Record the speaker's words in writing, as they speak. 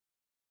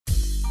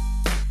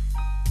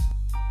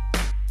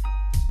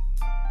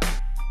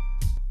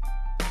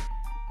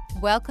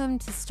Welcome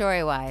to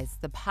Storywise,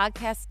 the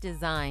podcast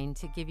designed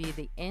to give you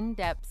the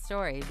in-depth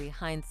story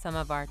behind some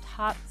of our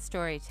top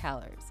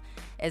storytellers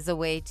as a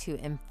way to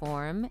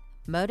inform,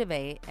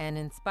 motivate, and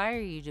inspire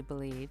you to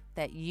believe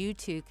that you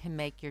too can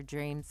make your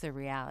dreams a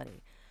reality.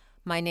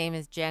 My name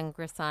is Jen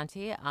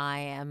Grisanti. I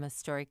am a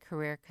story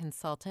career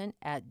consultant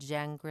at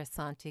Jen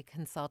Grisanti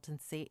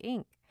Consultancy,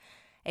 Inc.,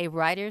 a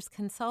writer's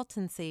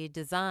consultancy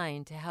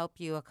designed to help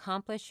you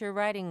accomplish your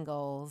writing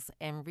goals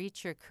and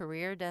reach your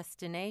career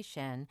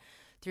destination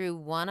through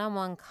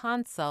one-on-one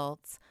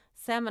consults,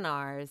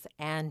 seminars,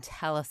 and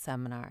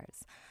teleseminars.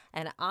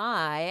 And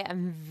I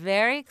am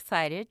very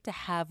excited to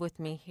have with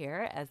me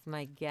here as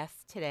my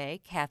guest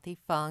today, Kathie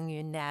Fong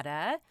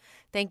Yoneda.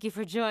 Thank you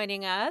for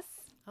joining us.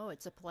 Oh,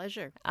 it's a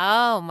pleasure.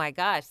 Oh, my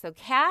gosh. So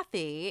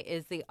Kathie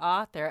is the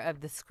author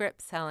of The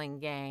Script Selling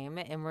Game,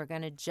 and we're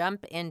going to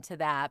jump into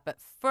that. But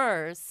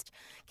first,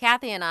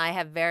 Kathie and I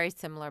have very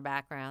similar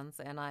backgrounds,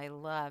 and I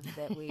love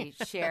that we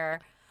share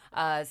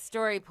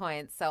story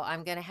points. So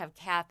I'm going to have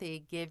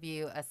Kathie give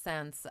you a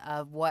sense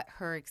of what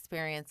her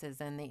experience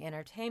is in the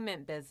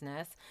entertainment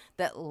business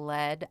that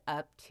led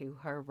up to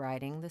her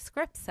writing The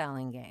Script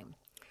Selling Game.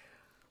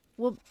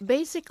 Well,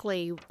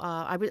 basically,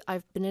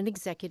 I've been an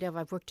executive.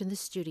 I've worked in the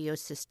studio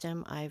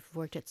system. I've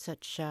worked at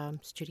such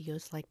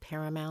studios like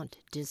Paramount,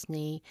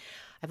 Disney.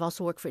 I've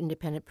also worked for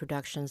independent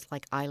productions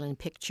like Island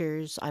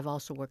Pictures. I've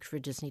also worked for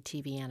Disney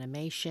TV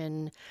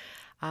Animation.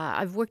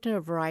 I've worked in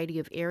a variety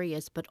of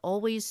areas, but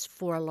always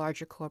for a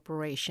larger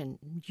corporation,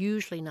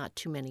 usually not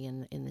too many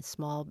in the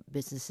small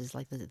businesses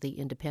like the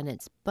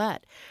independents.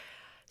 But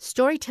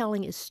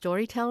storytelling is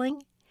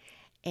storytelling.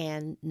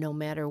 And no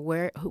matter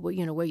where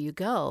you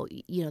go,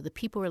 the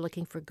people are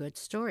looking for good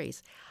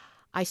stories.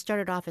 I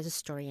started off as a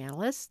story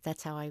analyst.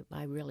 That's how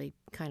I really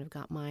kind of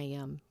got my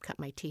cut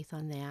my teeth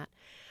on that.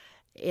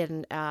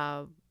 And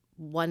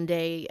one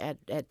day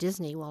at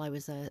Disney, while I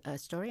was a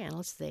story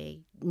analyst,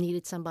 they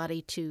needed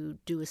somebody to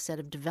do a set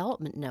of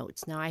development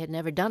notes. Now, I had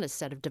never done a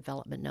set of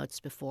development notes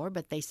before,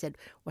 but they said,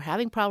 we're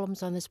having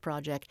problems on this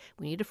project.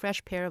 We need a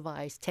fresh pair of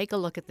eyes. Take a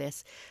look at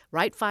this.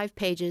 Write 5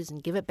 pages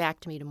and give it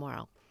back to me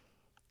tomorrow.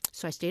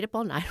 So I stayed up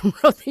all night and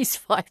wrote these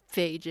 5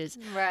 pages,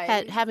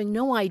 having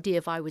no idea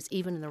if I was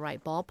even in the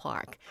right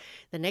ballpark.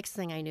 The next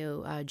thing I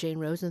knew, Jane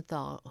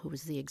Rosenthal, who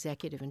was the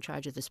executive in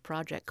charge of this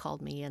project,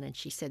 called me in and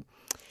she said,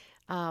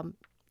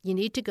 you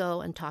need to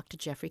go and talk to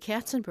Jeffrey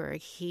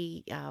Katzenberg.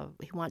 He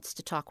wants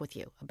to talk with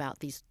you about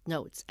these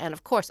notes. And,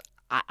 of course,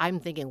 I'm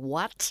thinking,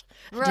 what?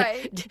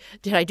 Right.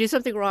 Did I do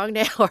something wrong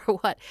now or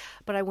what?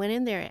 But I went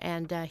in there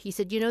and he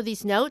said,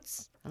 these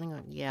notes? I'm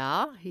going,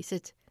 yeah. He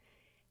said,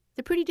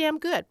 they're pretty damn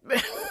good.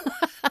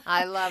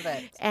 I love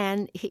it.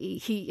 And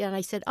he and I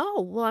said,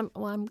 "Oh,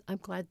 well, I'm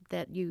glad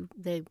that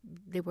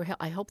they were.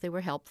 I hope they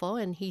were helpful."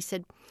 And he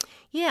said,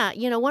 "Yeah,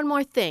 one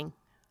more thing."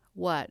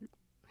 What?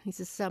 He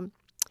says, "I'd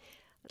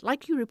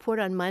like you to report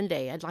on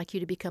Monday. I'd like you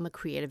to become a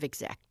creative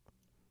exec."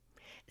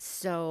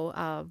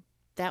 So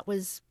that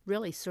was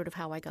really sort of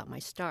how I got my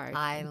start.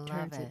 I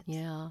love it.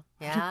 Yeah,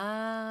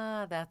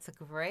 that's a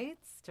great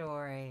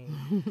story.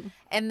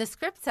 And The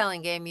Script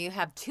Selling Game, you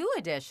have 2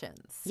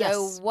 editions. So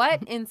Yes.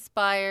 What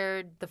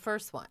inspired the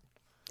first one?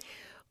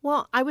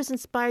 Well, I was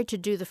inspired to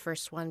do the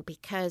first one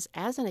because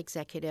as an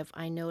executive,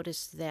 I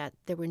noticed that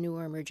there were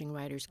newer emerging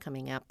writers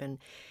coming up. And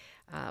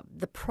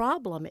the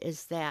problem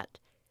is that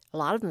a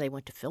lot of them, they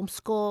went to film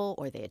school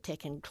or they had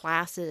taken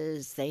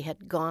classes. They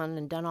had gone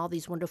and done all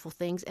these wonderful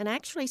things. And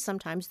actually,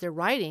 sometimes their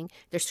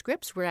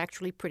scripts were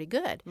actually pretty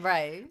good.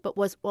 Right. But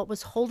what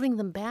was holding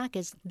them back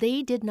is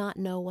they did not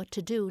know what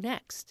to do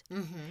next.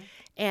 Mm-hmm.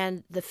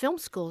 And the film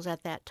schools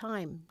at that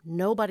time,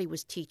 nobody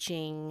was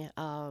teaching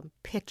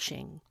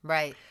pitching.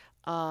 Right.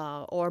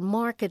 Or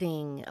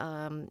marketing.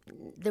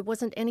 There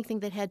wasn't anything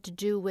that had to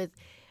do with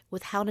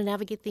how to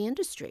navigate the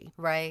industry.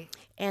 Right.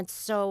 And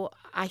so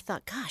I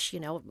thought, gosh,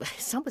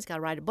 someone's got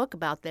to write a book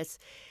about this.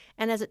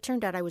 And as it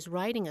turned out, I was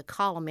writing a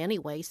column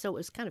anyway, so it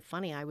was kind of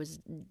funny. I was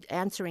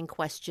answering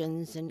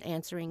questions and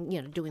answering,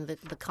 doing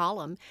the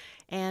column.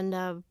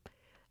 And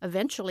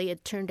eventually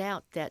it turned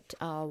out that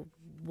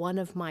one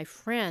of my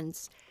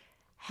friends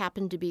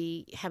happened to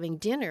be having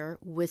dinner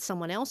with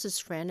someone else's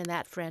friend, and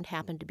that friend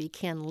happened to be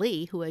Ken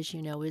Lee, who, as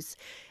you know, is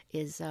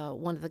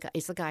one of the guys.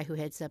 Is the guy who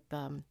heads up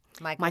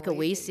Michael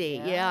Weesey.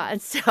 Yeah,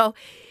 and so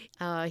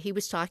he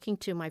was talking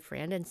to my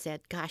friend and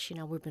said, "Gosh,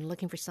 we've been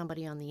looking for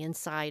somebody on the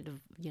inside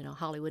of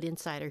Hollywood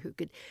Insider who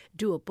could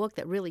do a book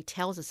that really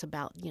tells us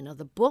about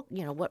the book,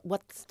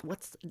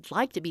 what's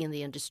like to be in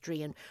the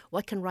industry and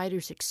what can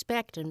writers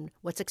expect and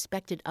what's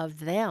expected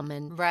of them."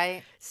 And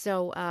right.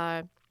 So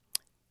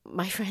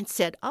my friend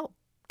said, "Oh,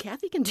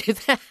 Kathie can do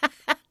that."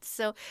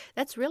 So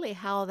that's really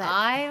how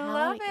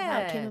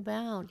it came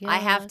about. Yeah. I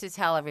have to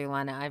tell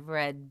everyone I've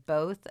read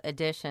both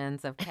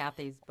editions of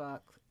Kathie's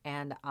book,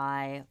 and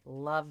I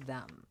love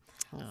them.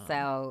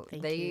 So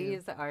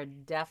these are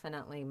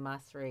definitely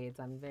must-reads.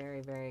 I'm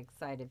very, very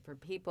excited for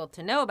people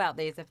to know about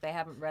these if they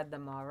haven't read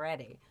them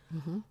already.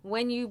 Mm-hmm.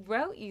 When you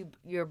wrote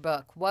your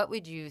book, what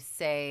would you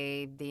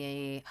say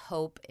the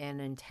hope and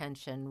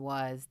intention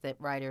was that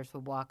writers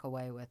would walk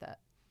away with it?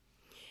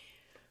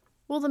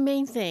 Well, the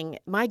main thing,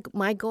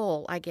 my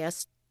goal, I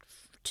guess,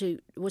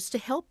 was to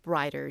help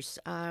writers.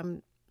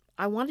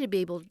 I wanted to be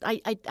able.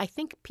 I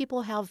think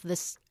people have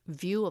this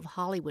view of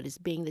Hollywood as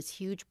being this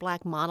huge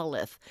black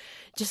monolith,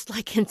 just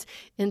like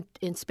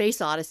in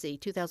Space Odyssey,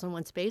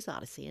 2001: Space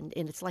Odyssey, and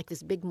it's like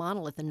this big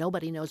monolith, and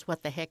nobody knows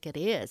what the heck it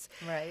is.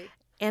 Right.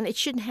 And it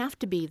shouldn't have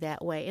to be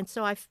that way. And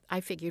so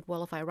I figured,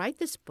 well, if I write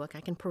this book,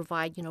 I can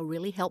provide,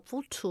 really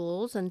helpful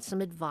tools and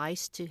some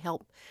advice to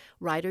help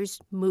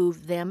writers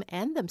move them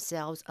and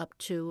themselves up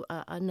to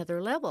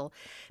another level,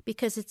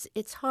 because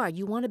it's hard.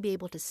 You want to be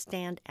able to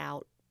stand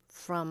out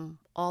from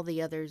all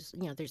the others.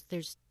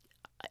 There's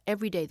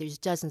every day there's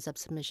dozens of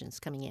submissions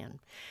coming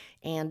in,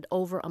 and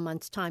over a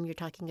month's time, you're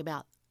talking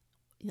about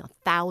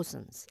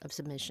thousands of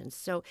submissions.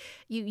 So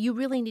you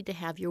really need to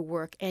have your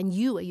work, and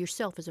you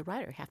yourself as a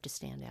writer have to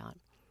stand out.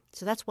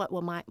 So that's what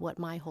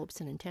my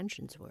hopes and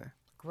intentions were.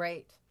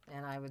 Great.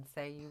 And I would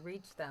say you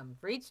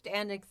reached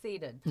and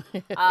exceeded.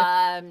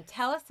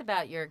 Tell us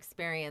about your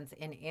experience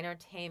in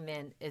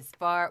entertainment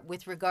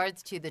with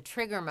regards to the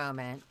trigger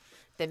moment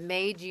that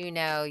made you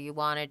know you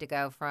wanted to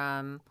go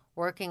from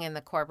working in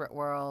the corporate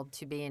world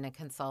to being a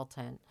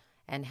consultant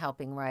and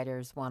helping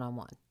writers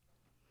one-on-one.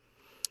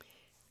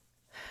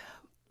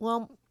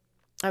 Well,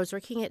 I was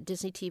working at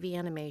Disney TV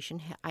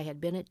Animation. I had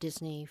been at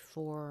Disney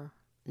for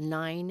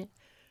 9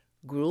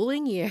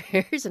 grueling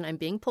years, and I'm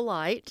being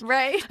polite.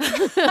 Right.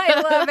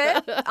 I love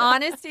it.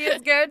 Honesty is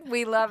good.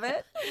 We love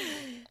it.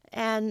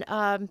 And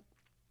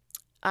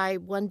I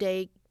one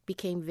day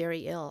became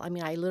very ill. I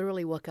mean, I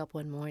literally woke up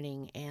one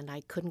morning and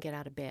I couldn't get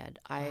out of bed.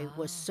 I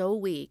was so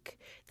weak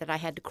that I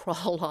had to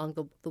crawl along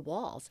the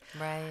walls.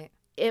 Right.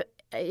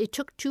 It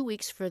took 2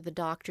 weeks for the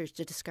doctors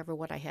to discover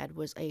what I had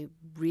was a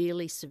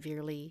really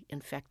severely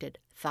infected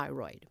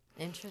thyroid.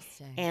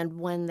 Interesting. And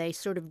when they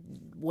sort of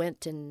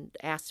went and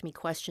asked me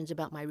questions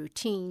about my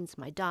routines,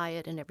 my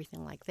diet, and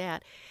everything like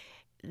that,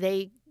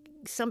 they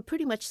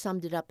pretty much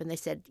summed it up, and they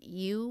said,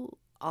 you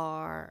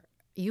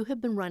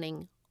have been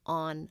running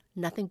on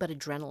nothing but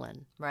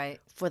adrenaline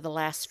for the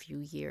last few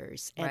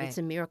years. And it's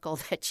a miracle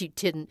that you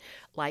didn't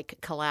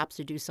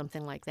collapse or do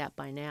something like that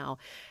by now.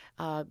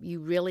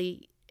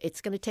 It's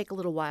going to take a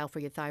little while for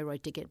your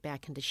thyroid to get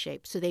back into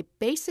shape. So they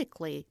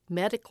basically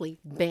medically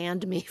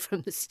banned me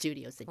from the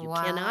studio. Said you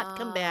cannot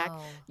come back.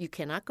 You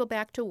cannot go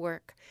back to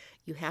work.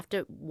 You have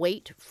to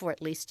wait for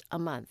at least a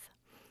month.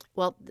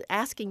 Well,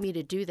 asking me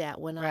to do that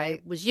when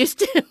I was used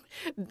to,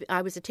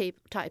 I was a type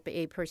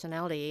A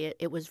personality,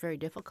 it was very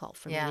difficult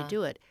for me to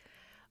do it.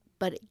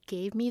 But it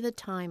gave me the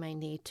time I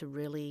need to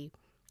really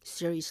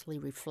seriously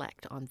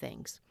reflect on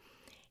things.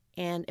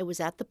 And it was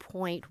at the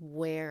point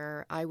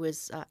where I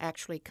was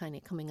actually kind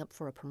of coming up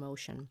for a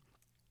promotion.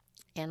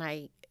 And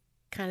I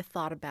kind of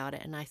thought about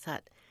it, and I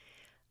thought,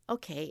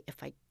 okay,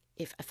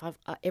 if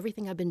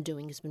everything I've been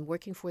doing has been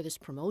working for this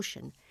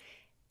promotion,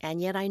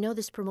 and yet I know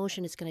this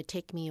promotion is going to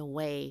take me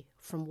away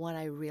from what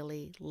I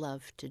really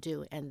love to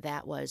do, and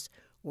that was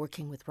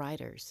working with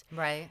writers.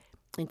 Right.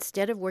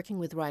 Instead of working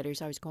with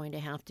writers, I was going to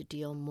have to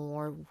deal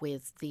more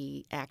with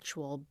the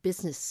actual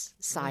business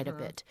side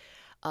of it.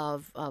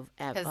 Because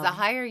the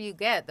higher you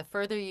get, the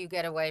further you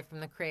get away from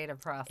the creative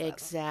process.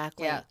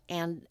 Exactly. Yeah.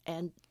 And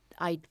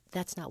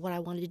that's not what I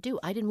wanted to do.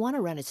 I didn't want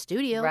to run a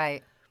studio.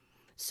 Right.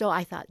 So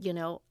I thought,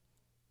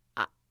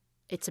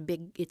 it's a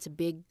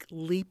big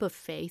leap of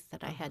faith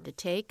that I had to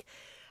take.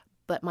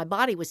 But my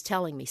body was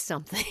telling me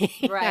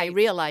something. Right. I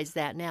realize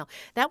that now.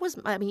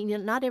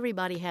 Not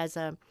everybody has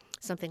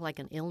something like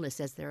an illness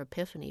as their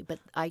epiphany, but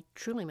I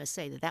truly must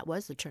say that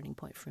was the turning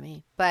point for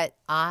me. But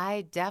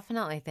I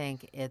definitely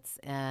think it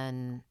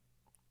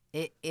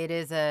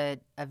is a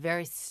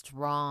very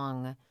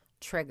strong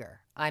trigger.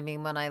 I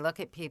mean, when I look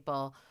at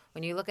people,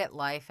 when you look at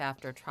life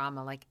after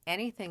trauma, like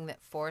anything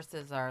that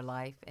forces our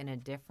life in a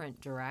different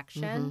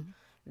direction,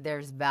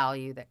 there's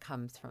value that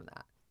comes from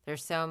that.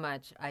 There's so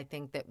much, I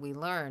think, that we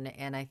learn,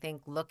 and I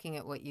think looking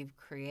at what you've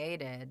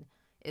created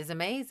is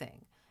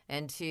amazing.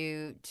 And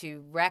to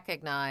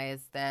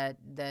recognize that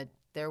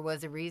there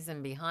was a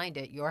reason behind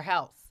it, your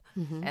health.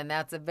 And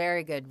that's a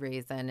very good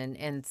reason.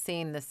 And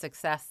seeing the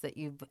success that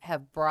you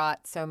have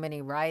brought so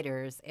many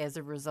writers as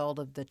a result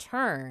of the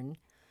turn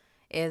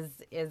is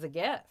a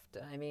gift.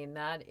 I mean,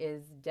 that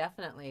is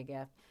definitely a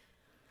gift.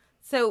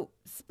 So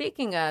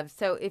speaking of,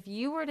 if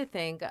you were to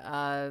think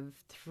of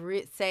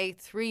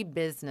three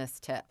business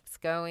tips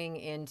going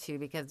into,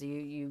 because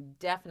you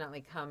definitely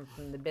come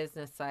from the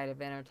business side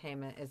of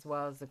entertainment as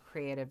well as the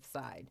creative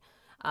side.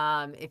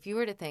 If you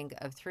were to think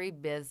of 3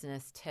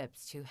 business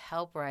tips to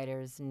help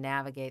writers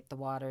navigate the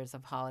waters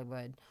of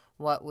Hollywood,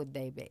 what would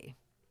they be?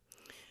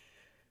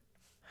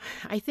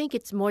 I think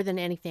it's more than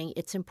anything,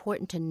 it's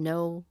important to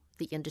know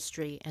the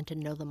industry and to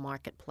know the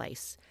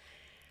marketplace.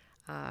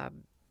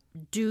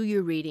 Do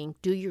your reading,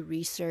 do your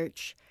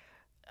research,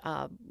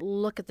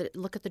 look at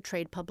the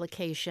trade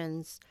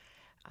publications,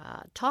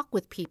 talk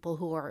with people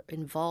who are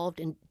involved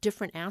in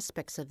different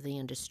aspects of the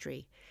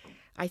industry.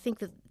 I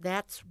think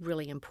that's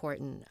really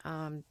important.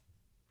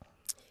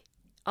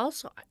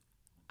 Also,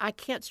 I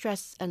can't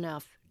stress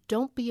enough,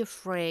 don't be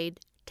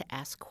afraid to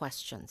ask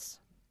questions.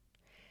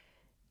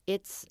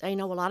 I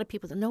know a lot of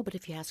people that know, but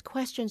if you ask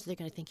questions, they're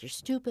going to think you're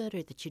stupid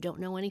or that you don't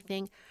know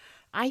anything.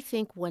 I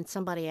think when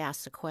somebody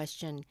asks a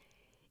question,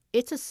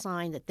 it's a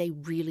sign that they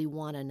really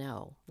want to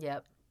know.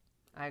 Yep.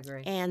 I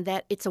agree. And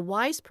that it's a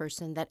wise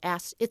person that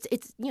asks,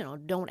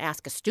 don't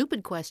ask a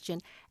stupid question.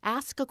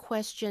 Ask a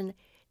question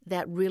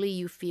that really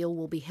you feel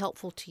will be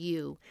helpful to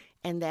you,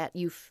 and that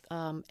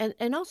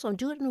and also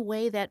do it in a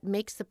way that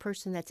makes the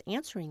person that's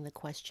answering the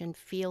question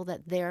feel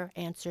that their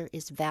answer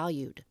is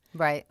valued.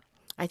 Right.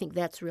 I think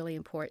that's really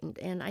important.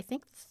 And I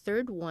think the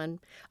third one,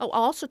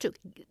 also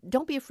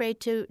don't be afraid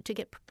to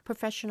get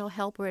professional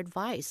help or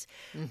advice.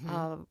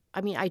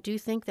 I mean, I do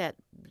think that,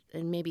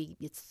 and maybe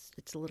it's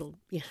a little,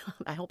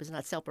 I hope it's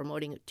not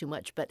self-promoting too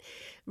much, but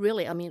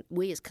really, I mean,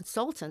 we as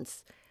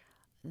consultants,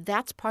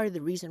 that's part of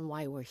the reason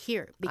why we're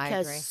here,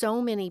 because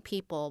so many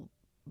people,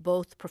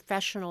 both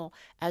professional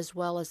as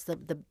well as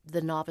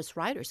the novice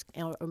writers,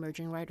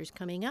 emerging writers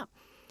coming up,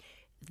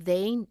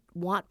 they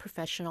want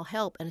professional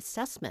help and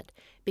assessment,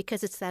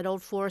 because it's that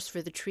old forest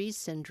for the trees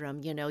syndrome.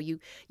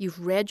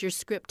 You've read your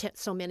script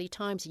so many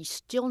times, you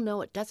still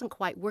know it doesn't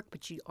quite work,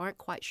 but you aren't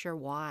quite sure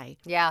why.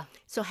 Yeah.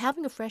 So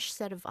having a fresh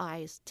set of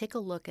eyes, take a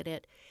look at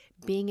it,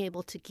 being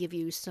able to give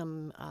you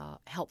some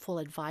helpful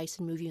advice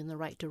and move you in the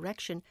right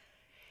direction,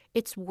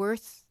 it's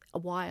worth a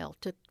while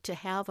to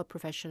have a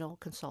professional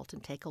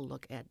consultant take a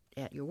look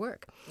at your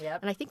work. Yep.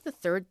 And I think the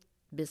third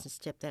business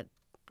tip that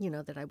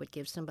I would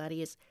give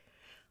somebody is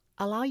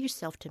allow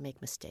yourself to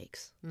make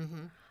mistakes.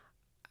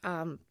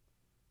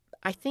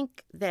 I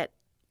think that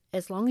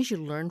as long as you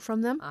learn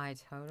from them, I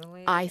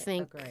totally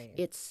think agree.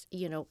 it's,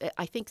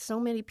 I think so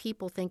many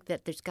people think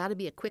that there's got to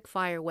be a quick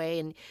fire way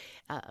and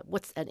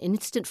what's an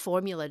instant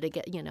formula to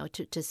get,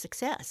 to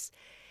success.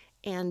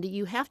 And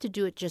you have to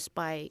do it just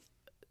by,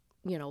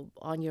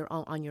 on your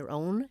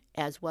own,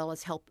 as well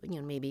as help,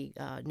 maybe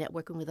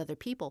networking with other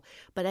people.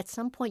 But at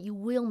some point you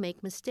will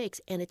make mistakes,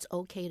 and it's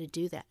okay to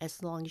do that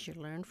as long as you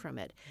learn from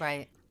it.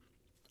 Right.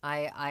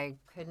 I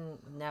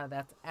couldn't, no,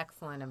 that's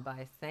excellent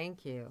advice.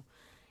 Thank you.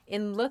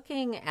 In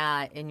looking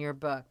at, in your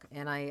book,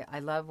 and I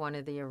love one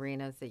of the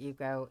arenas that you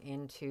go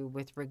into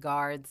with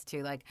regards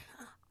to, like,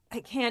 I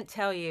can't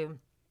tell you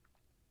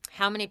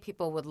how many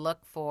people would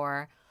look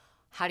for,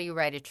 how do you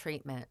write a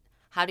treatment?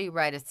 How do you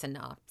write a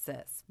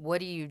synopsis?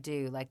 What do you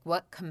do? Like,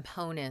 what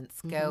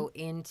components go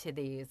into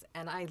these?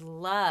 And I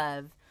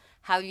love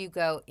how you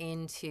go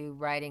into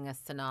writing a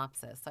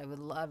synopsis. I would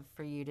love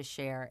for you to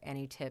share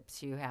any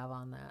tips you have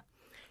on that.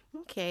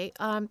 Okay.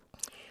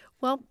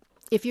 Well,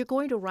 if you're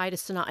going to write a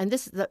synopsis, and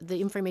this the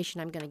information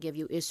I'm going to give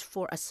you is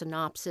for a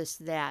synopsis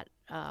that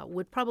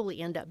would probably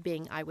end up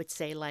being, I would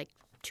say, like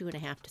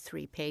 2.5 to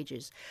 3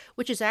 pages,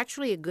 which is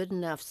actually a good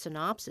enough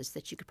synopsis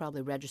that you could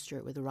probably register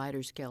it with the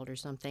Writers Guild or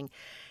something.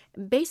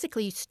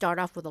 Basically, you start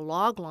off with a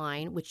log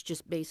line, which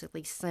just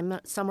basically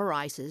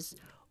summarizes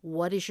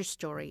what is your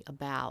story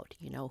about.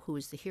 Who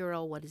is the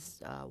hero? What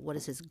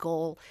is his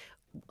goal?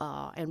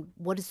 And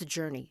what is the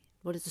journey?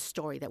 What is the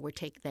story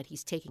that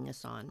he's taking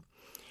us on?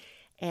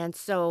 And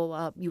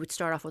so you would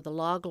start off with a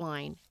log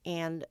line,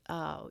 and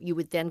you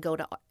would then go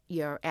to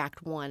your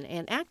Act 1.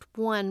 And Act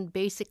 1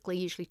 basically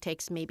usually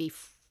takes maybe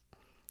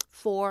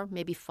 4,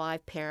 maybe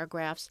 5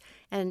 paragraphs.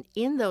 And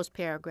in those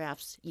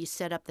paragraphs, you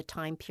set up the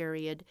time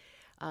period,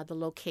 the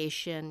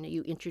location,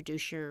 you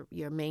introduce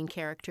your main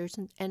characters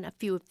and a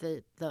few of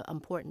the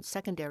important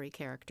secondary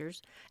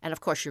characters, and of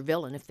course your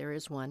villain if there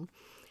is one.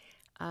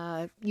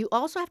 You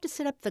also have to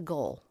set up the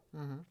goal.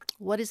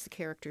 What is the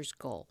character's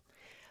goal?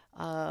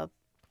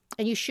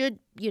 And you should,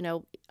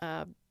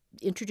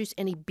 introduce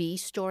any B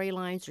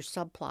storylines or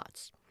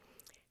subplots.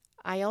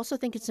 I also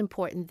think it's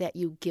important that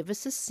you give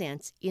us a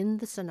sense in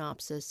the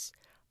synopsis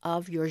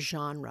of your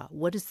genre.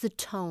 What is the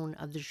tone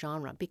of the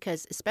genre?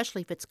 Because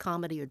especially if it's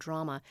comedy or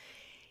drama,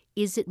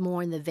 is it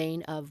more in the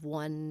vein of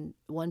one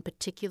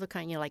particular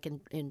kind? Like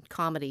in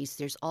comedies,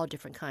 there's all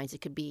different kinds.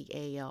 It could be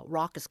a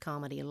raucous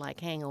comedy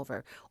like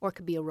Hangover, or it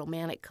could be a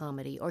romantic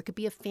comedy, or it could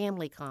be a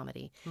family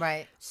comedy.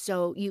 Right.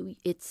 So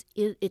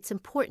it's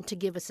important to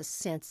give us a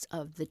sense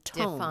of the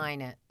tone.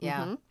 Define it.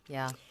 Yeah.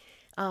 Yeah.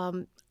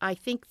 I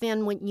think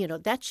then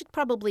that should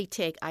probably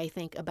take, I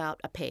think,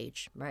 about a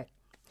page. Right.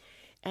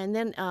 And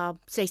then,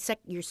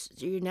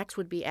 your next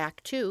would be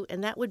Act 2,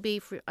 and that would be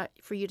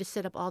for you to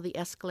set up all the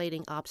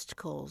escalating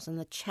obstacles and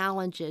the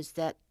challenges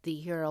that the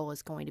hero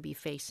is going to be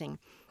facing.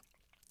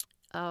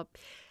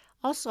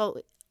 Also,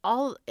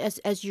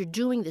 as you're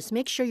doing this,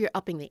 make sure you're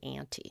upping the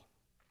ante.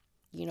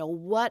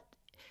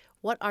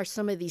 What are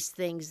some of these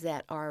things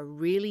that are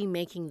really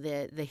making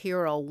the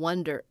hero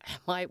wonder,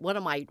 why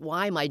am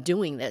I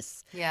doing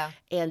this? Yeah.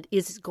 And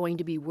is it going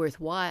to be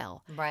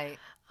worthwhile? Right.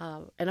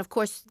 And of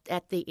course,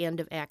 at the end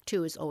of Act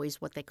 2 is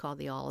always what they call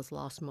the all is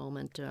lost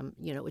moment.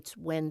 It's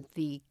when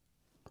the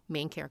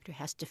main character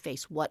has to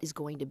face what is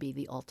going to be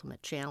the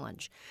ultimate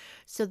challenge.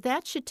 So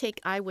that should take,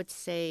 I would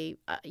say,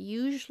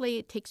 usually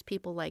it takes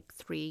people like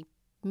 3,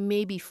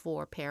 maybe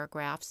 4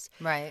 paragraphs.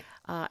 Right.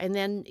 And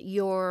then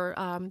your,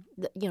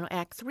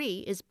 Act 3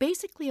 is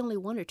basically only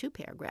 1 or 2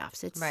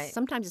 paragraphs. Right.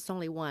 Sometimes it's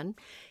only 1.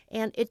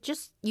 And it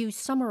just, you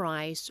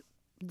summarize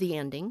the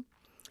ending.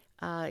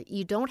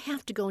 You don't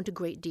have to go into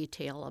great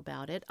detail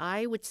about it.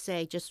 I would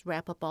say just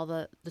wrap up all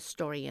the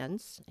story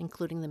ends,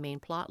 including the main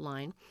plot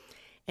line,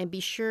 and be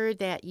sure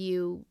that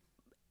you,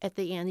 at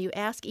the end, you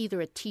ask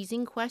either a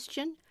teasing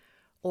question,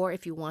 or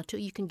if you want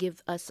to, you can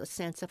give us a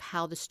sense of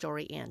how the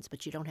story ends,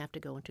 but you don't have to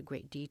go into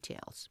great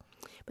details.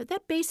 But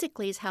that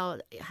basically is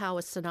how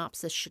a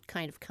synopsis should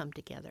kind of come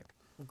together.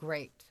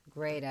 Great.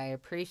 I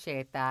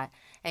appreciate that.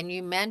 And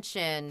you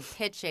mentioned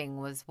pitching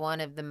was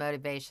one of the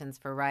motivations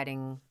for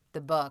writing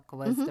the book,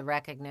 was the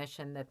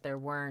recognition that there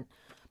weren't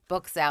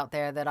books out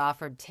there that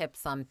offered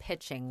tips on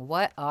pitching.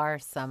 What are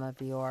some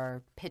of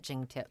your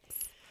pitching tips?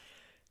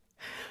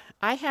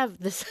 I have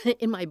this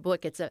in my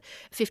book. It's a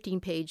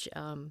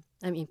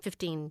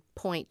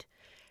 15-point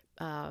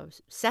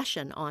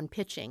session on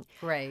pitching.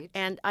 Great.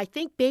 And I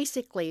think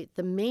basically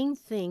the main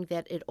thing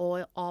that it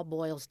all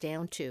boils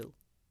down to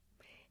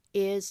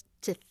is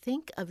to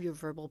think of your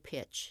verbal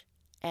pitch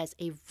as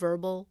a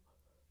verbal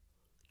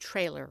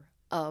trailer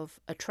of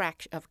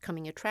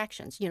coming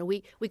attractions. You know,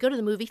 we go to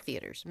the movie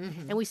theaters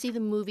and we see the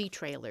movie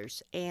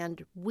trailers,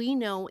 and we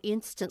know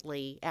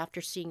instantly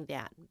after seeing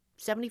that,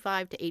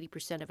 75 to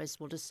 80% of us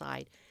will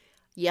decide,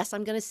 yes,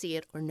 I'm going to see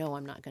it, or no,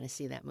 I'm not going to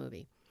see that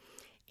movie.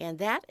 And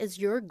that is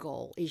your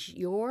goal, is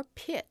your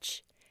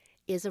pitch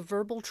is a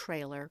verbal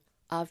trailer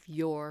of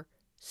your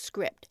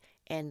script.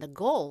 And the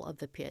goal of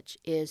the pitch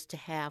is to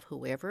have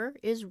whoever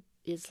is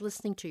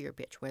listening to your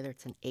pitch, whether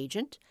it's an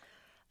agent,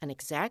 an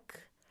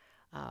exec,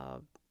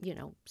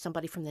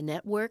 somebody from the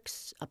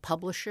networks, a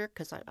publisher,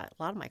 because a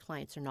lot of my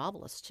clients are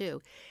novelists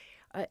too,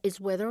 is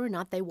whether or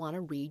not they want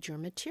to read your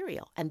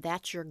material. And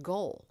that's your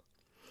goal.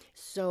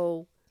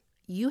 So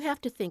you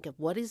have to think of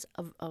what is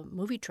a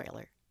movie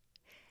trailer.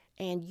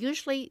 And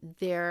usually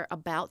they're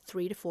about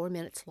 3 to 4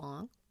 minutes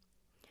long.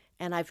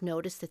 And I've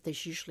noticed that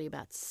there's usually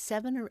about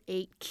 7 or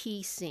 8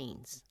 key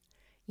scenes.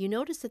 You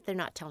notice that they're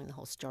not telling the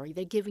whole story.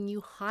 They're giving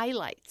you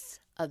highlights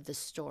of the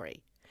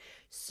story.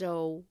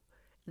 So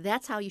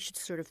that's how you should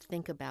sort of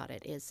think about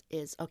it is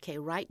okay,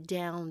 write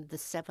down the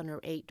 7 or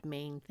 8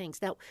 main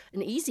things. Now,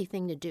 an easy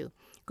thing to do,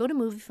 go to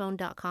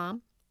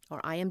moviephone.com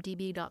or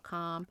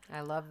imdb.com.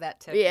 I love that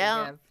tip.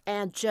 Yeah,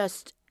 and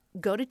just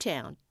go to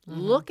town.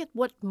 Look at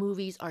what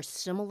movies are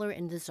similar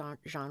in the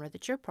genre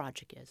that your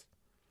project is.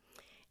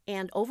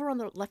 And over on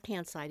the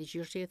left-hand side is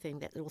usually a thing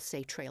that will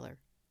say trailer.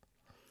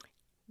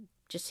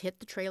 Just hit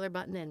the trailer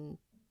button and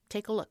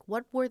take a look.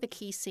 What were the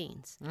key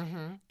scenes?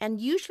 And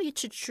usually it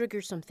should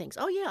trigger some things.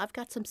 Oh, yeah, I've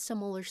got some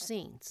similar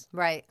scenes.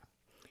 Right.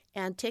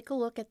 And take a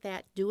look at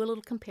that, do a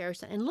little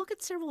comparison, and look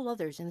at several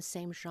others in the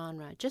same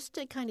genre, just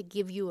to kind of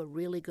give you a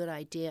really good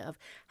idea of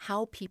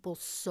how people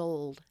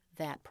sold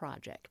that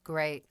project.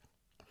 Great.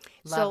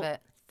 Love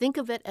it. Think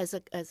of it as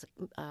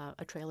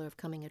a trailer of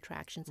coming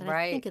attractions, and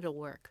I think it'll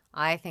work.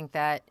 I think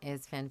that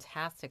is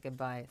fantastic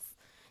advice.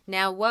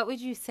 Now, what would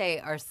you say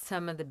are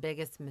some of the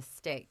biggest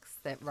mistakes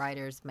that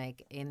writers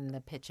make in the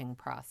pitching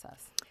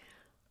process?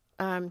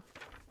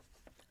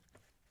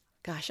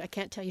 Gosh, I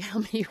can't tell you how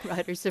many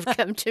writers have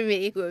come to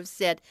me who have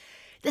said,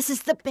 this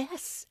is the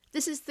best,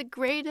 this is the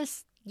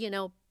greatest,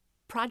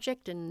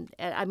 project, and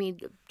I mean,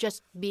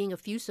 just being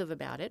effusive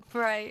about it.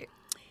 Right.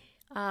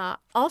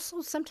 Also,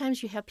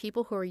 sometimes you have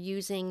people who are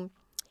using,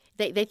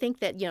 they think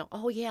that,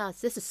 oh, yeah,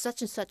 this is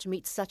such and such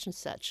meets such and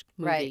such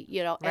movie,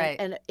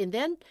 Right. And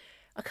then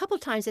a couple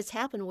of times it's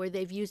happened where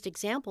they've used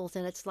examples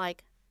and it's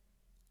like,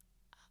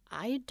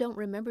 I don't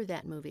remember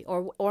that movie.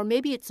 Or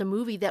maybe it's a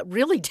movie that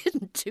really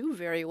didn't do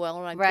very well.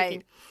 And I'm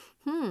thinking,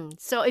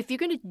 So if you're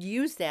going to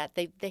use that,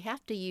 they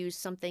have to use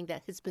something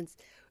that has been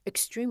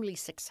extremely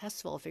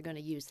successful if you're going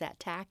to use that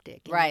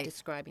tactic in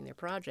describing their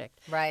project.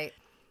 Right.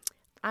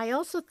 I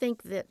also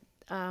think that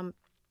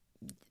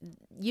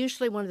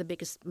usually one of the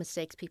biggest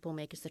mistakes people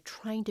make is they're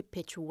trying to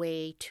pitch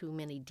way too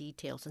many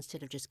details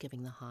instead of just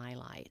giving the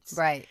highlights.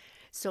 Right.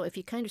 So if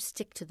you kind of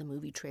stick to the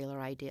movie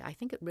trailer idea, I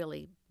think it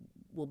really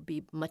will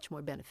be much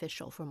more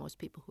beneficial for most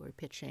people who are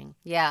pitching.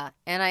 Yeah.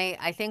 And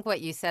I think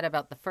what you said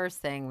about the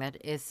first thing that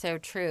is so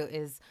true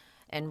is,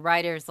 and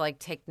writers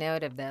take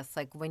note of this,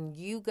 when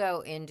you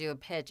go into a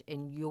pitch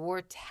and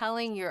you're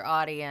telling your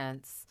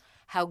audience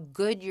how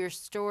good your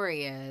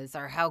story is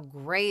or how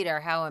great or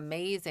how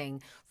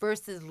amazing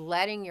versus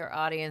letting your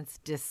audience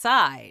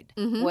decide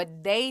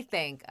what they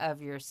think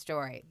of your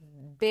story.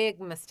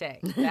 Big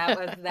mistake. That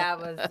was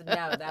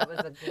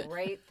a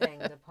great thing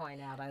to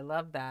point out. I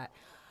love that.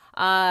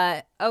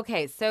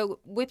 Okay, so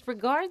with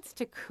regards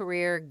to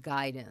career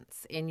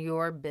guidance in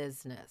your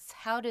business,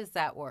 how does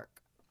that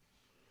work?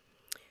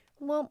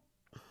 Well,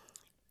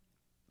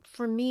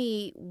 for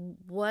me,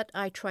 what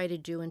I try to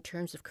do in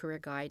terms of career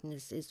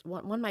guidance is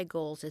one of my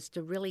goals is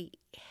to really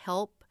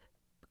help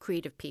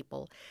creative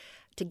people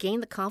to gain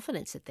the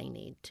confidence that they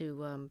need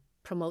to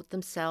promote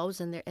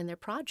themselves and their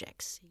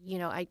projects.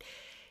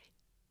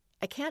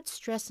 I can't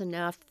stress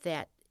enough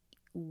that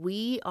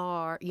we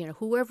are,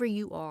 whoever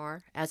you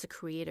are as a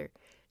creator,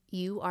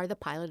 you are the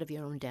pilot of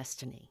your own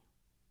destiny.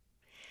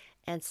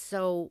 And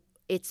so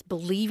it's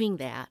believing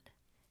that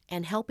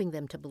and helping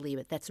them to believe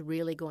it that's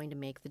really going to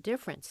make the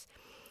difference.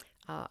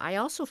 I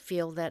also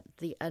feel that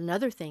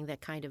another thing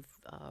that kind of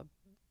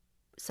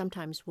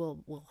sometimes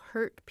will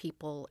hurt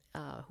people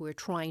who are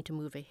trying to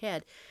move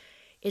ahead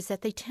is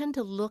that they tend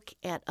to look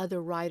at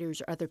other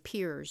writers or other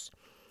peers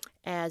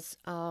as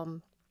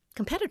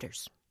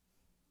competitors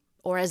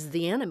or as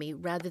the enemy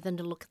rather than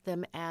to look at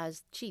them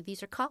as, gee,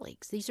 these are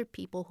colleagues. These are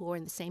people who are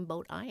in the same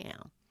boat I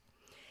am.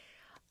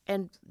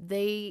 And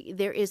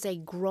there is a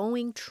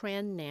growing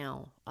trend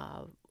now,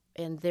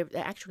 and there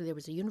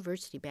was a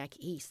university back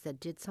east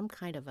that did some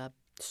kind of a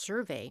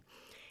survey,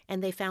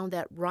 and they found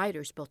that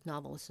writers, both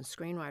novelists and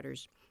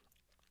screenwriters,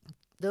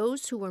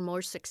 those who were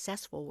more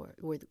successful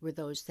were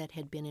those that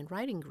had been in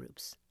writing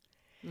groups.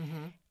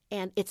 Mm-hmm.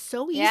 And it's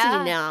so easy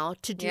now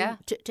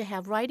to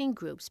have writing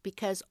groups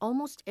because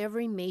almost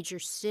every major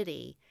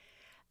city,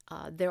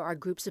 there are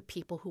groups of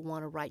people who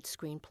want to write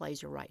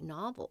screenplays or write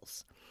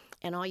novels.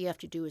 And all you have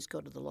to do is go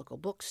to the local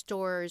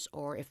bookstores,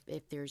 or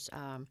if there's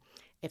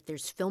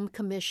film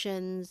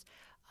commissions,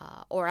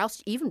 or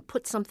else even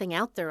put something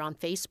out there on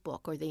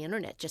Facebook or the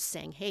internet just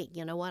saying, hey,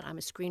 you know what, I'm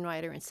a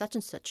screenwriter in such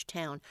and such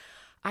town.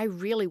 I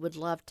really would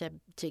love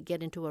to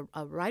get into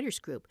a writer's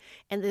group.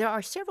 And there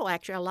are several,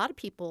 actually, a lot of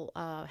people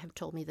have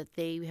told me that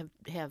they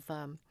have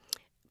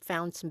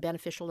found some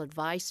beneficial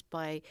advice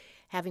by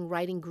having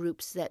writing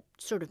groups that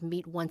sort of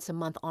meet once a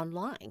month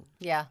online.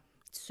 Yeah.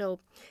 So,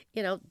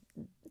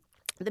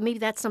 maybe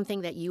that's something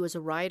that you as a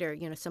writer,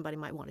 somebody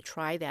might want to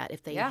try that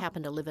if they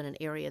happen to live in an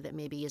area that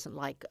maybe isn't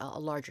like a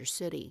larger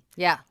city.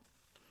 Yeah,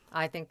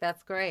 I think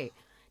that's great.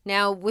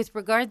 Now, with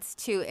regards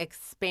to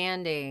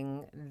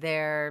expanding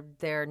their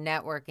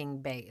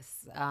networking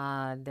base,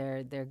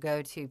 their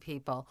go-to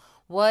people,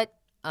 what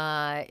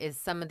is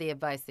some of the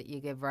advice that you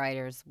give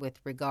writers with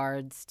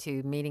regards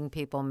to meeting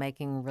people,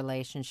 making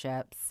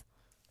relationships?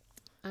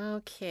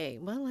 Okay,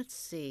 well, let's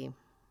see.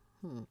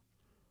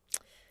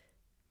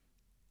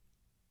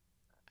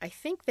 I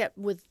think that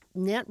with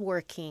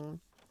networking,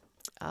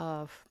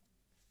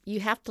 you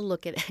have to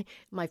look at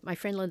my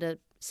friend Linda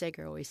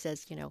Sager always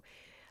says,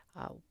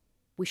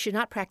 we should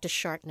not practice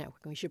shark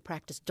networking. We should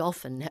practice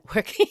dolphin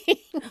networking.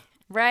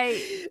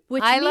 Right.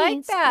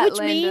 Like that.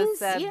 Linda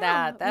said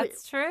that.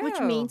 That's true. Which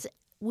means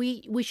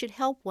we should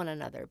help one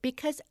another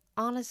because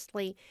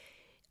honestly,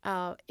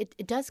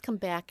 it does come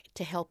back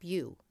to help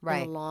you in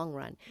the long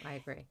run. I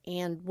agree.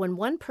 And when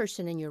one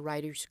person in your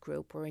writers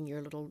group or in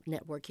your little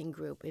networking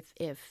group,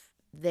 if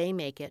they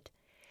make it,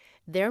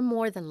 they're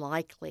more than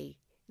likely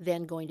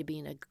then going to be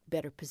in a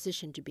better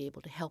position to be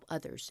able to help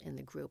others in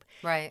the group.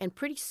 Right. And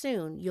pretty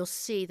soon you'll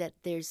see that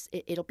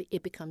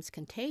it becomes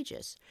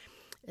contagious.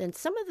 And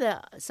some of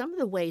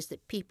the ways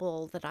that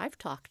people that I've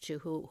talked to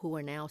who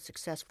are now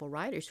successful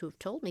writers who have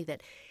told me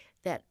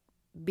that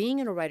being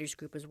in a writers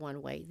group is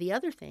one way. The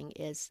other thing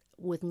is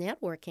with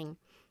networking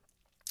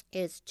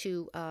is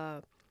to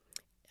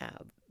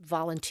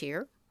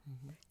volunteer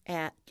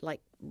at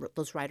like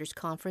those writers'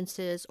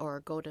 conferences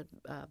or go to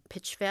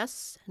pitch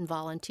fests and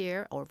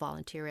volunteer or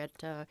volunteer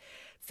at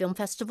film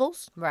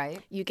festivals.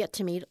 Right. You get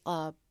to meet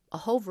a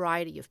whole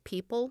variety of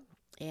people,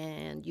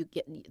 and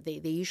they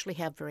usually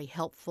have very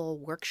helpful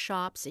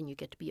workshops, and you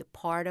get to be a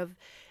part of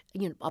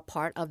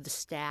the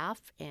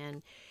staff,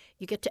 and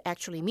you get to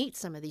actually meet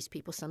some of these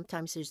people.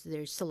 Sometimes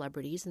there's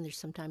celebrities, and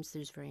sometimes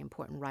there's very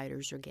important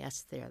writers or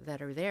guests there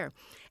that are there.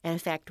 And in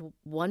fact,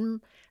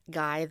 one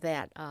guy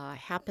that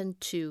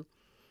happened to,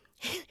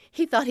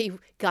 he thought he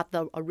got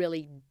a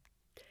really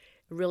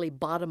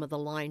bottom of the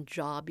line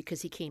job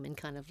because he came in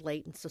kind of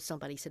late, and so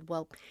somebody said,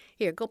 "Well,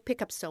 here, go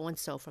pick up so and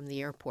so from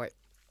the airport."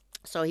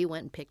 So he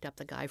went and picked up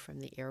the guy from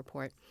the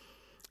airport,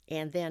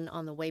 and then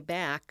on the way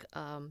back,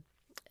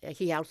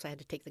 he also had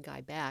to take the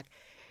guy back.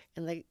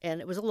 And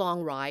it was a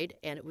long ride,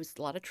 and it was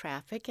a lot of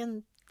traffic,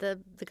 and the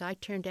guy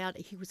turned out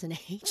he was an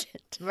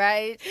agent.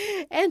 Right.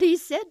 And they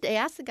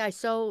asked the guy,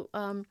 so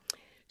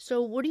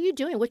what are you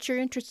doing? What's your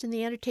interest in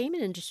the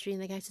entertainment industry?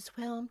 And the guy says,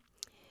 well,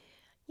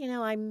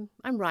 I'm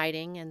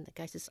writing. And the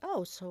guy says,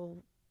 oh,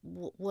 so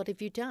what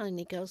have you done? And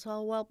he goes,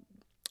 oh, well,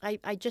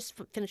 I just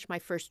finished my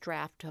first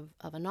draft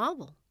of a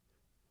novel.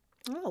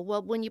 Oh,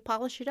 well, when you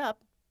polish it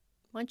up,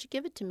 why don't you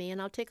give it to me,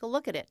 and I'll take a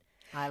look at it.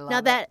 I love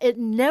now that it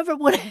never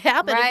would have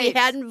happened if he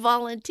hadn't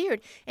volunteered.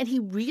 And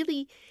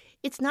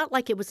it's not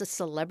like it was a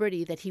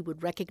celebrity that he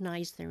would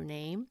recognize their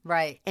name.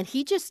 Right. And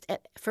he just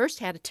at first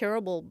had a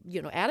terrible,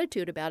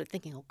 attitude about it,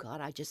 thinking, oh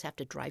God, I just have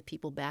to drive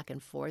people back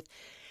and forth.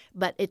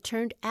 But it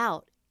turned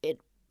out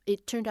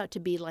to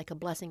be like a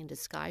blessing in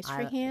disguise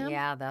for him.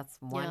 Yeah, that's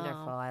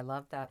wonderful. Yeah. I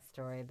love that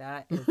story.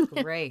 That is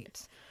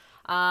great.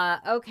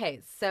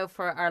 Okay, so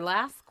for our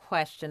last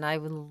question, I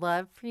would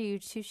love for you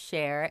to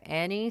share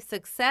any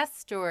success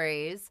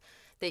stories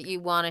that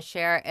you want to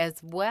share,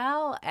 as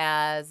well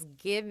as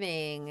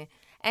giving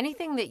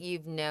anything that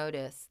you've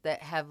noticed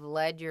that have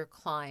led your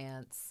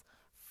clients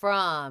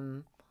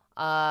from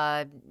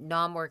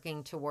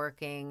non-working to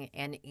working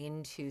and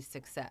into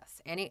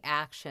success. Any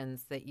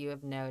actions that you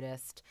have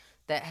noticed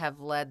that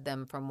have led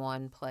them from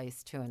one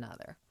place to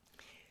another.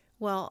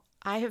 Well,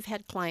 I have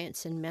had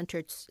clients and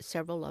mentored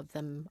several of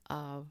them,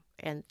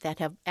 and that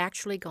have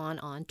actually gone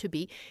on to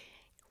be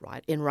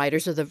in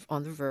Writers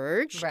on the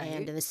Verge Right.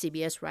 and in the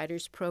CBS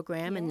Writers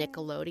Program and Yeah.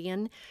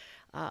 Nickelodeon,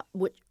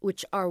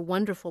 which are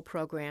wonderful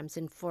programs.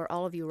 And for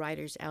all of you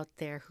writers out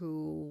there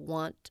who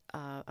want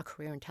a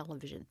career in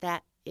television,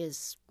 that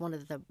is one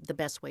of the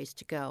best ways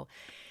to go.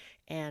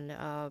 And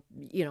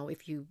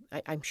if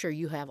I'm sure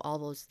you have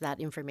all that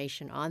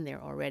information on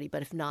there already.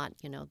 But if not,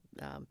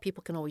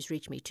 people can always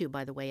reach me too.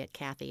 By the way, at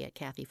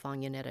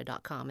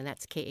Kathie@KathieFongYoneda.com, and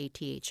that's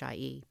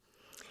Kathie.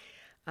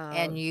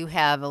 And you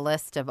have a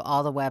list of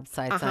all the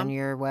websites on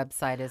your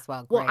website as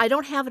well. Well, Great. I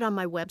don't have it on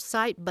my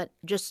website, but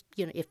just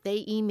if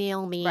they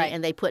email me Right.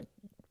 and they put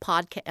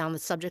podcast on the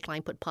subject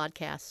line, put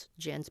podcast,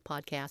 Jen's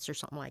podcast or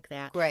something like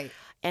that. Great.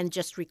 And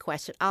just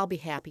request it. I'll be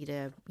happy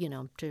to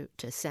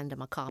to send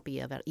them a copy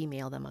of it,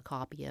 email them a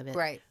copy of it.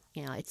 Right.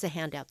 It's a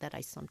handout that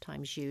I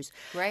sometimes use.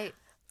 Great.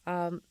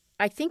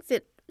 I think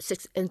that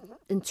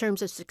in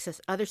terms of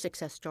other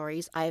success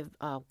stories, I've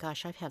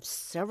had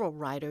several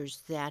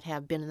writers that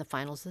have been in the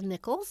finals of the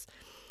Nichols.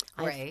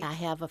 Great. I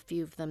have a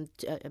few of them,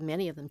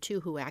 many of them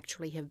too, who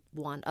actually have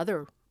won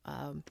other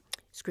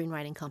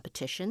screenwriting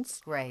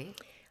competitions.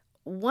 Great.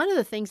 One of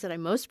the things that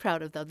I'm most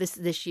proud of, though,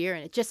 this year,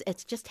 and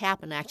it's just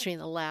happened actually in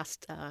the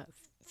last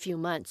few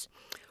months.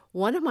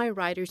 One of my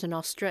writers in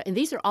Australia, and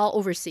these are all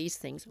overseas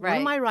things. Right. One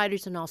of my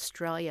writers in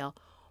Australia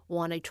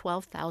won a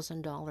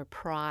 $12,000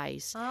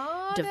 prize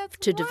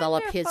to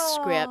develop his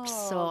script.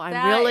 So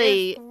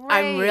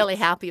I'm really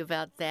happy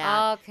about that.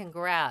 Oh,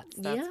 congrats!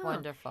 That's Yeah.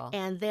 wonderful.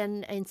 And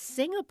then in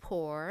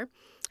Singapore,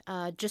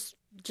 just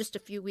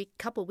a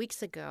couple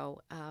weeks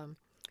ago,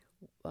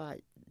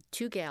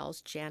 two gals,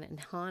 Janet and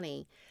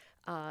Hani,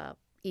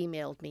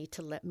 emailed me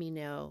to let me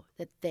know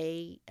that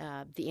the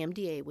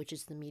MDA, which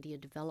is the Media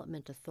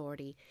Development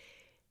Authority,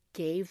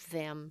 gave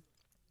them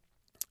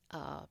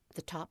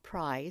the top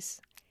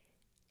prize,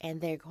 and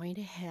they're going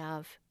to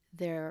have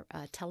their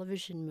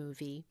television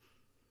movie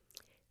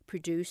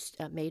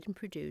made and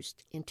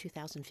produced in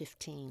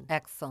 2015.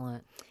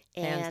 Excellent.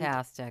 And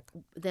Fantastic.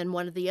 then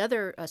one of the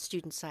other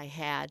students I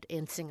had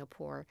in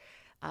Singapore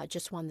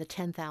just won the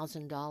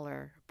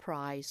 $10,000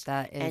 prize.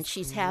 That is and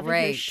she's having her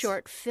great.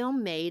 short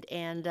film made,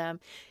 and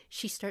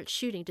she starts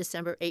shooting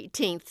December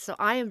 18th. So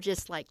I am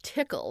just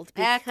tickled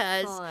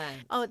because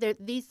Excellent.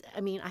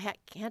 I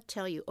can't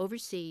tell you,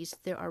 overseas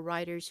there are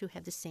writers who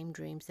have the same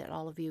dreams that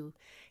all of you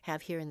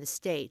have here in the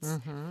States.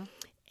 Mm-hmm.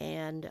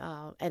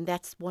 And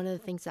that's one of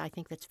the things I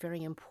think that's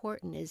very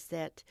important, is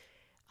that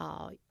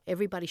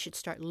everybody should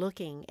start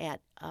looking at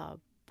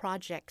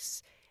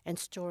projects and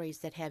stories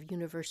that have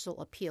universal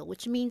appeal,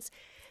 which means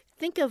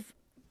think of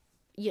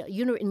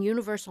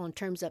universal in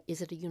terms of,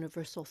 is it a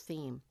universal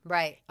theme?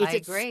 Right. I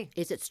agree.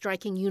 Is it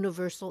striking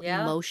universal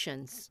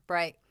emotions?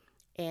 Right.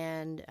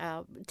 And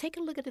take a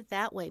look at it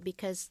that way,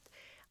 because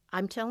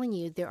I'm telling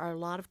you, there are a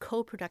lot of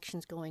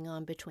co-productions going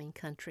on between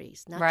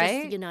countries, not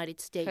just the United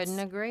States. Couldn't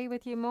agree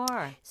with you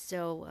more.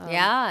 So those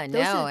no,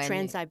 are the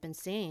trends I've been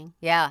seeing.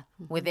 Yeah,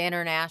 with the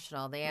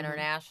international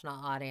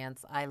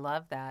audience, I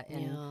love that.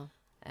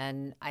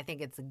 And I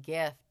think it's a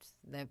gift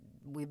that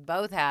we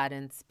both had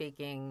in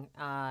speaking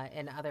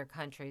in other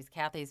countries.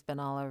 Kathie's been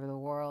all over the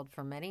world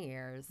for many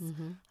years.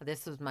 Mm-hmm.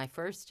 This was my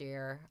first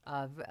year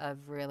of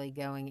really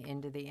going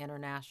into the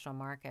international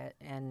market,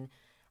 and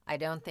I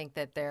don't think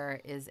that there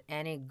is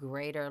any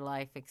greater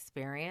life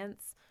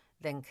experience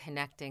than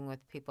connecting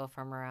with people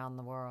from around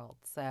the world.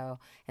 So,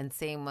 and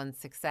seeing when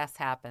success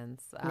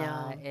happens,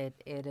 it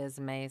is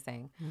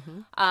amazing.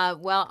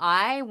 Mm-hmm. Well,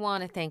 I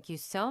want to thank you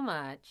so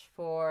much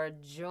for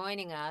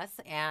joining us,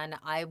 and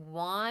I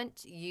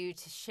want you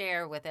to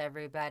share with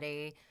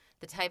everybody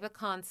the type of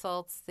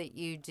consults that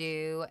you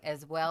do,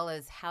 as well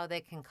as how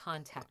they can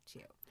contact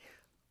you.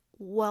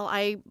 Well,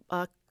 I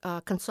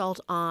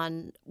consult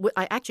on.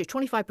 Actually,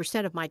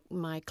 25% of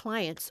my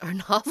clients are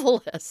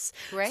novelists.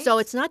 Great. So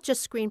it's not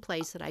just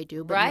screenplays that I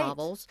do, but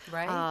novels.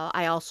 Right.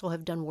 I also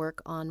have done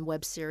work on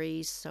web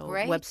series. So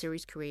web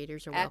series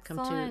creators are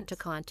welcome to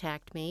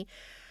contact me.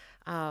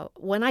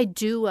 When I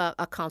do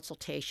a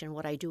consultation,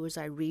 what I do is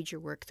I read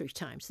your work 3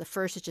 times. The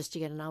first is just to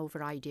get an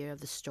over idea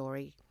of the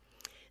story.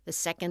 The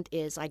second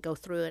is I go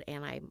through it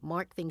and I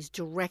mark things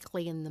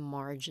directly in the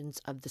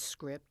margins of the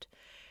script.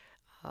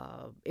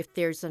 If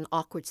there's an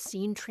awkward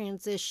scene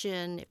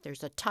transition, if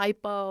there's a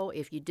typo,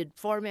 if you did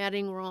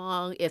formatting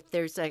wrong, if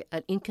there's an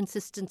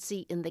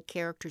inconsistency in the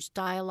character's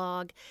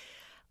dialogue,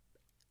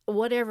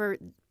 whatever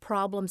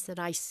problems that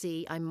I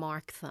see, I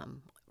mark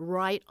them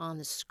right on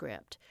the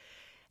script.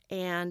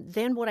 And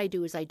then what I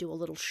do is I do a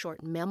little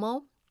short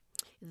memo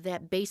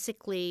that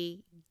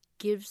basically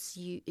gives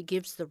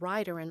the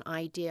writer an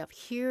idea of,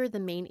 here are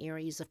the main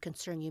areas of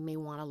concern you may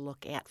want to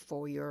look at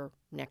for your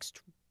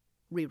next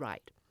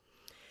rewrite.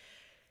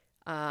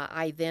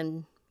 I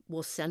then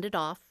will send it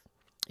off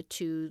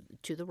to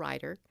the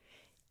writer,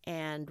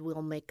 and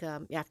we'll make,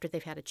 after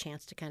they've had a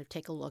chance to kind of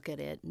take a look at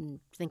it and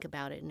think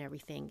about it and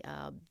everything,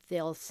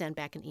 they'll send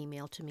back an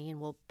email to me,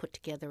 and we'll put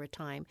together a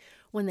time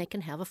when they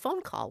can have a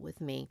phone call with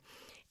me.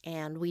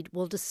 And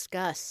we'll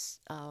discuss,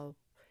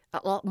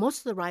 most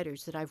of the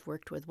writers that I've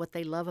worked with, what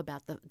they love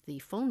about the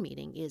phone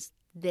meeting is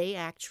they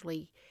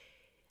actually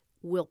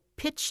will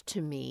pitch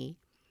to me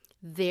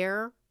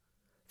their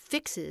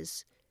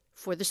fixes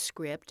for the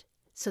script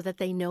so that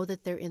they know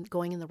that they're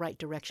going in the right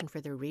direction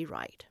for their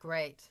rewrite.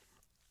 Great.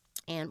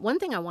 And one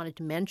thing I wanted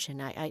to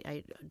mention,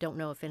 I don't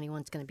know if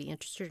anyone's going to be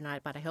interested or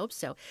not, but I hope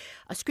so.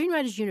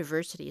 Screenwriters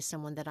University is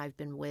someone that I've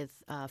been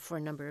with for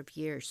a number of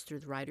years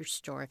through the Writer's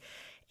Store.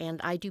 And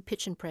I do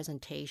pitch and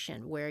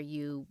presentation where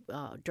you,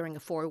 during a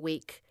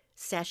 4-week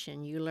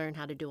session, you learn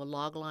how to do a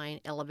logline,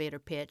 elevator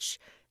pitch,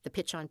 the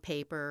pitch on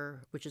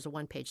paper, which is a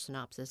 1-page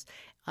synopsis,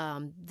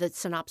 the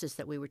synopsis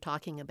that we were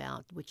talking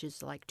about, which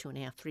is like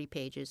 2.5, 3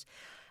 pages.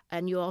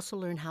 And you also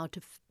learn how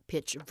to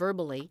pitch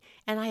verbally,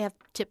 and I have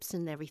tips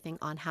and everything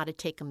on how to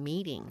take a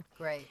meeting.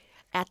 Great.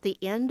 At the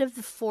end of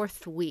the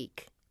 4th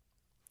week,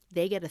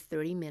 they get a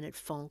 30-minute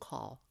phone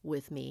call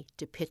with me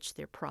to pitch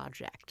their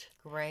project.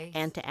 Great.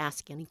 And to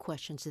ask any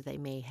questions that they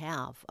may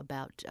have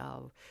about,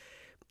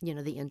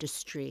 the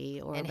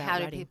industry or and about how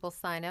do writing. people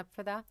sign up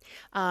for that?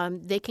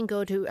 They can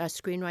go to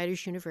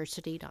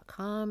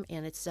screenwritersuniversity.com,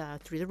 and it's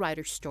through the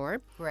Writer's Store.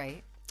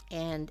 Great.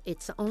 And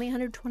it's only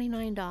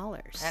 $129.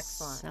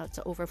 Excellent. So it's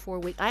over 4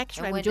 weeks. Actually,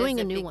 And I'm when doing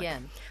does a it new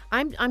begin?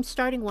 one. I'm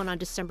starting one on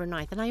December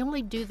 9th, and I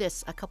only do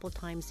this a couple of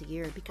times a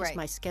year because Right.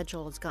 my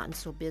schedule has gotten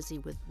so busy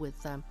with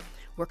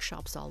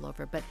workshops all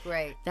over. But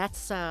Great.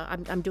 that's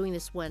I'm doing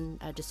this one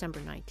December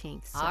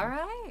 19th. So. All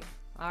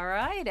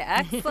right.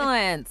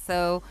 Excellent.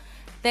 So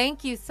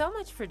thank you so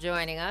much for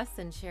joining us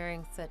and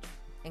sharing such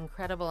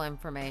incredible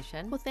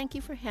information. Well, thank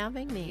you for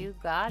having me. You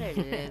got it.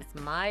 It is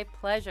my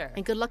pleasure.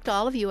 And good luck to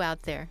all of you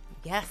out there.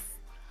 Yes.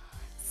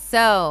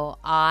 So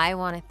I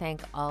want to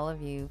thank all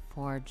of you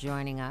for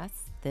joining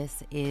us.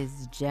 This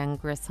is Jen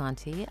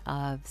Grisanti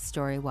of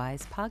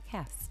Storywise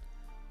Podcast.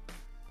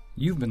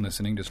 You've been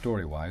listening to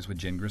Storywise with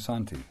Jen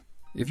Grisanti.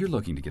 If you're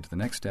looking to get to the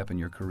next step in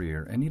your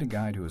career and need a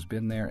guide who has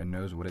been there and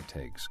knows what it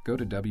takes, go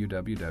to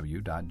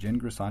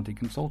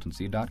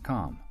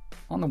www.jengrisanticonsultancy.com.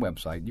 On the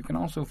website, you can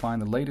also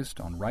find the latest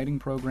on writing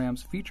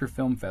programs, feature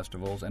film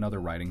festivals, and other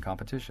writing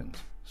competitions.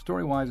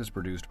 Storywise is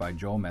produced by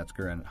Joel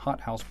Metzger and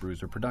Hot House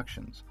Bruiser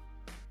Productions.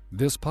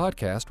 This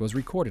podcast was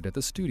recorded at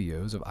the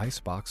studios of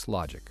Icebox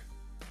Logic.